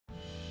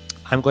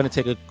I'm going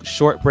to take a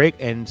short break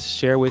and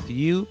share with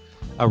you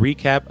a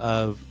recap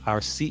of our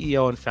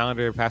CEO and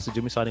founder, Pastor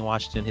Dumisani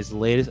Washington, his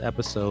latest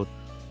episode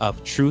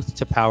of Truth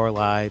to Power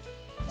Live.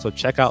 So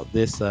check out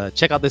this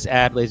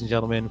ad, ladies and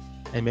gentlemen,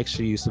 and make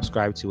sure you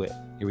subscribe to it.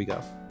 Here we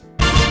go.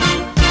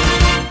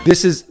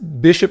 This is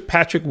Bishop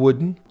Patrick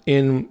Wooden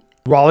in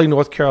Raleigh,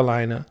 North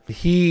Carolina.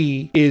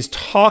 He is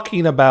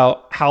talking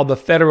about how the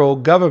federal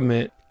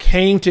government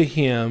came to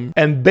him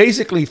and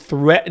basically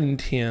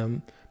threatened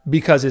him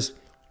because his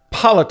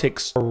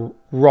politics are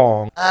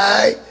wrong.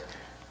 I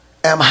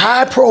am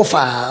high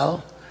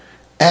profile,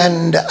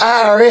 and the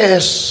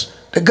IRS,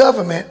 the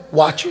government,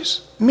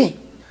 watches me.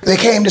 They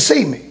came to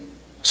see me,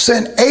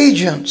 sent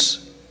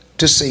agents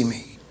to see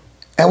me,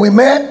 and we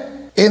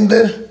met in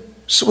the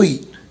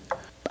suite.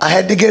 I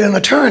had to get an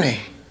attorney.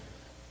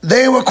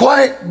 They were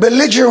quite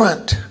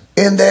belligerent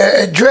in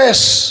their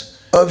address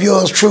of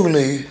yours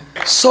truly.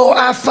 So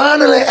I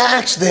finally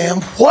asked them,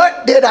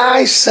 what did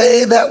I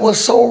say that was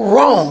so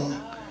wrong?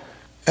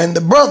 And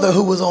the brother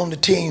who was on the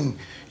team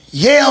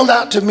yelled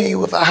out to me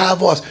with a high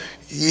voice,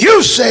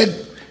 you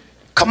said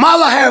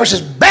Kamala Harris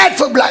is bad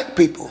for black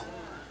people,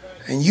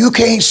 and you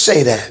can't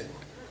say that.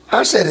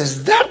 I said,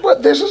 is that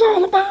what this is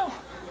all about?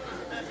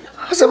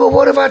 I said, well,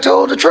 what if I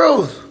told the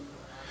truth?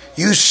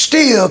 You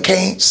still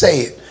can't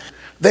say it.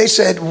 They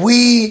said,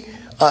 we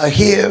are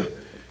here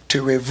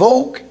to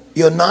revoke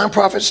your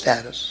nonprofit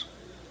status,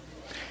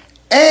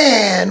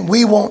 and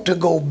we want to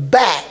go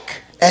back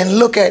and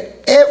look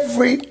at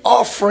every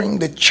offering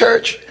the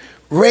church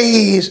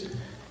raised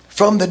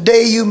from the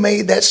day you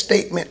made that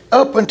statement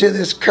up until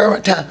this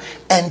current time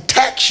and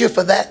tax you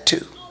for that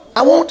too.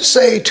 I want to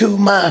say to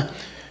my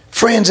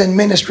friends in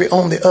ministry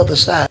on the other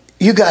side,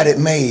 you got it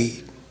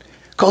made.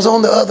 Because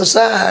on the other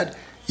side,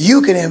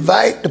 you can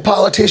invite the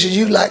politicians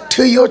you like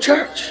to your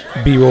church.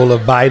 B-roll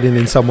of Biden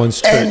in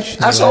someone's church.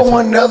 And I saw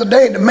one the other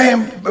day. The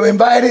man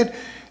invited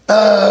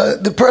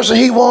the person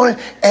he wanted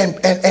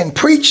and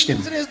preached him.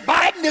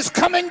 Biden is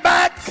coming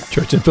back.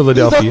 Church in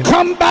Philadelphia. He's a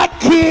comeback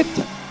kid.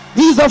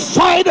 He's a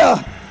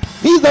fighter.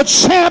 He's a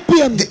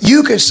champion.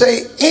 You can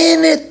say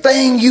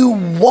anything you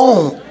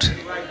want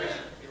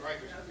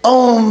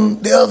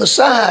on the other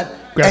side,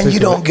 and you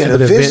don't get a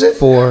visit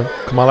for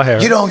Kamala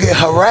Harris. You don't get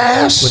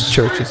harassed with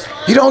churches.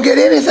 You don't get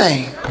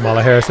anything.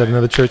 Kamala Harris at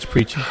another church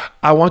preaching.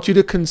 I want you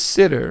to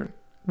consider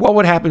what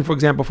would happen, for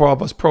example, for all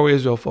of us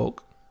pro-Israel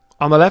folk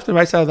on the left and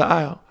right side of the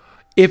aisle,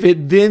 if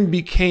it then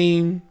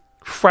became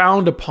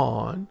frowned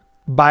upon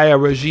by a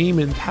regime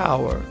in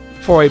power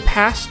for a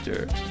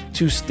pastor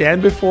to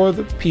stand before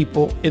the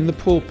people in the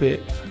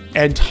pulpit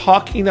and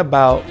talking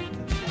about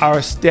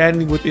our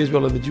standing with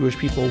Israel and the Jewish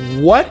people.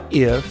 What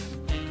if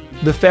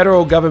the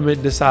federal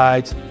government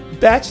decides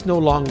that's no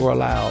longer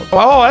allowed?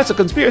 Oh, that's a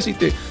conspiracy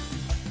theory.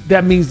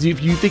 That means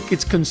if you think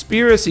it's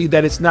conspiracy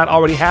that it's not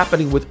already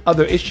happening with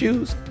other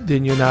issues,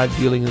 then you're not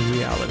dealing in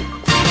reality.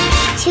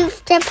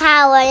 Truth to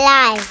Power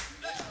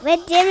Live with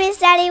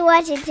Dumisani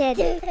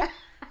Washington.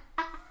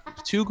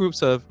 Two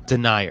groups of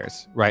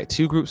deniers, right?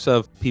 Two groups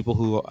of people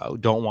who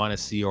don't want to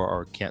see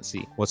or can't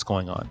see what's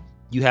going on.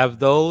 You have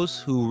those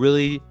who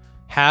really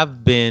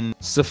have been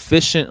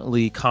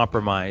sufficiently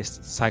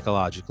compromised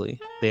psychologically.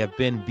 They have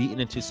been beaten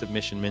into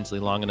submission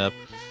mentally long enough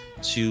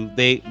to,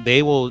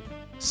 they will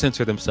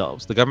censor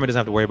themselves. The government doesn't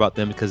have to worry about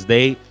them because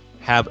they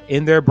have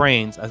in their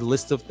brains a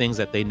list of things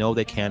that they know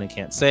they can and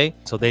can't say.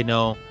 So they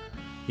know,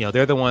 you know,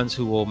 they're the ones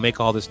who will make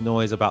all this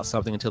noise about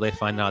something until they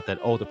find out that,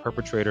 oh, the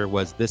perpetrator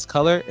was this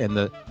color and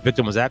the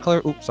victim was that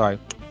color. Oops, sorry,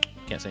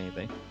 can't say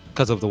anything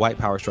because of the white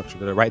power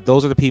structure, right?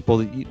 Those are the people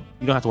that you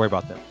don't have to worry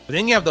about them. But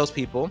then you have those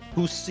people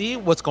who see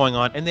what's going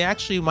on and they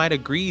actually might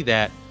agree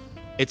that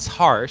it's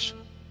harsh,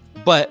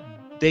 but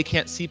they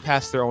can't see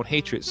past their own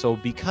hatred. So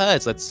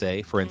because, let's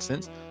say, for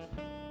instance,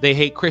 they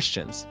hate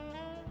Christians,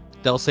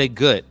 they'll say,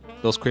 good,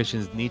 those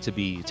Christians need to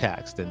be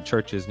taxed and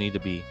churches need to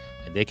be,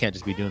 and they can't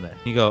just be doing that.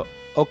 You go,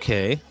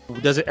 okay,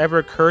 does it ever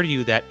occur to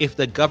you that if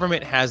the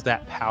government has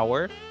that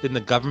power, then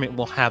the government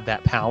will have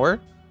that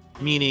power?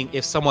 Meaning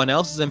if someone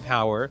else is in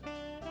power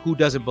who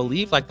doesn't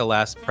believe like the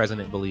last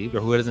president believed,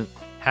 or who doesn't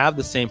have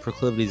the same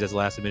proclivities as the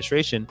last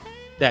administration,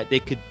 that they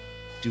could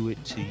do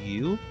it to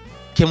you?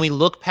 Can we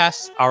look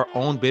past our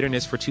own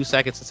bitterness for 2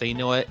 seconds and say, you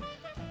know what?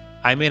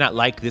 I may not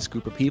like this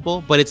group of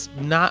people, but it's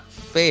not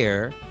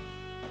fair.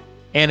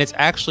 And it's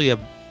actually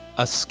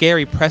a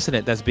scary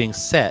precedent that's being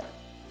set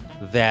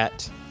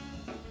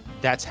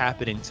that's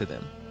happening to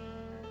them.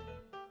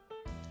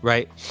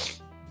 Right?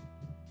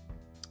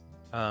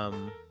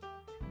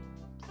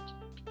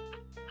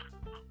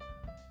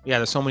 Yeah,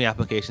 there's so many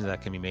applications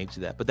that can be made to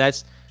that. But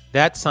that's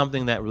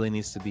something that really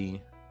needs to be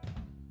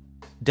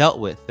dealt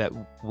with, that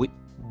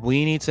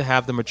we need to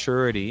have the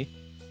maturity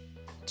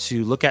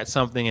to look at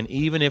something, and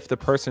even if the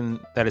person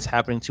that it's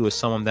happening to is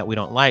someone that we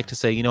don't like, to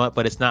say, you know what,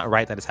 but it's not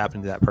right that it's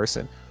happening to that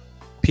person,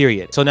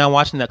 period. So now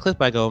watching that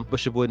clip, I go,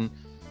 Bishop Wooden,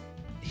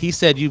 he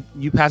said you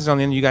pastors on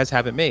the end, you guys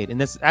haven't made. And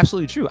that's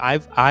absolutely true.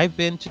 I've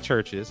been to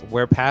churches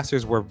where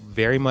pastors were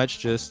very much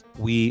just,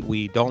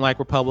 we don't like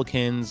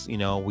Republicans, you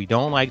know, we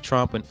don't like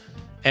Trump.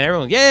 And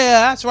everyone,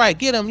 yeah, that's right,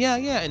 get him, yeah.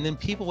 And then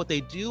people, what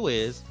they do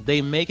is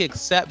they make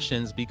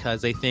exceptions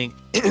because they think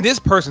this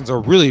person's a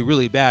really,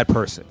 really bad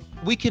person.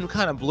 We can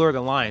kind of blur the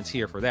lines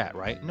here for that,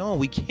 right? No,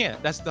 we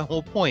can't. That's the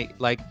whole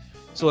point. Like,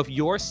 so if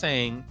you're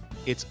saying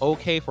it's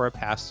okay for a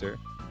pastor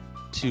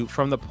to,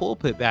 from the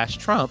pulpit, bash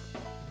Trump,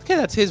 okay,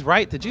 that's his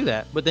right to do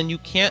that. But then you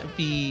can't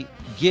be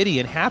giddy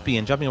and happy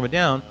and jumping up and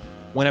down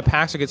when a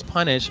pastor gets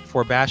punished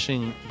for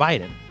bashing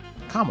Biden,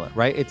 Kamala,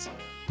 right? It's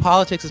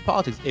politics is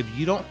politics. If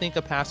you don't think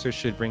a pastor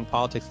should bring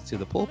politics to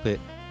the pulpit,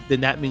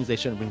 then that means they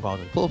shouldn't bring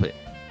politics to the pulpit.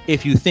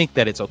 If you think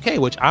that it's okay,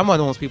 which I'm one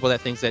of those people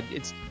that thinks that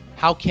it's,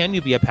 how can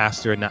you be a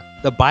pastor and not?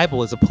 The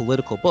Bible is a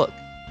political book.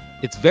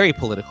 It's very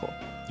political.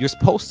 You're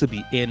supposed to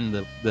be in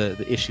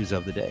the issues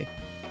of the day,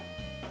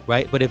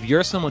 right? But if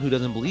you're someone who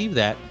doesn't believe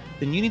that,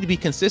 then you need to be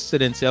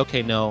consistent and say,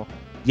 okay, no,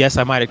 yes,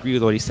 I might agree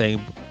with what he's saying,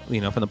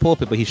 from the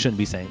pulpit, but he shouldn't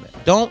be saying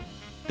that. Don't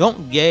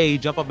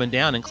jump up and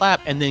down and clap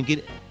and then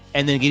get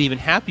even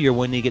happier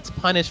when he gets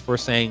punished for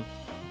saying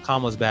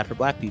Kamala's bad for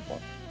black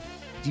people.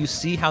 Do you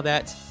see how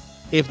that's,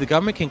 if the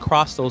government can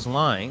cross those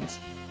lines,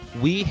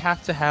 we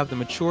have to have the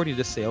maturity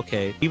to say,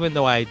 okay, even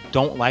though I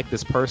don't like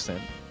this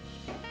person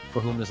for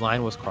whom this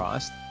line was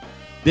crossed,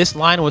 this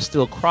line was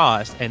still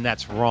crossed and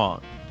that's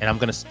wrong. And I'm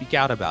going to speak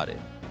out about it.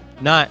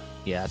 Not,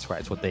 yeah, that's right,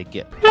 it's what they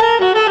get.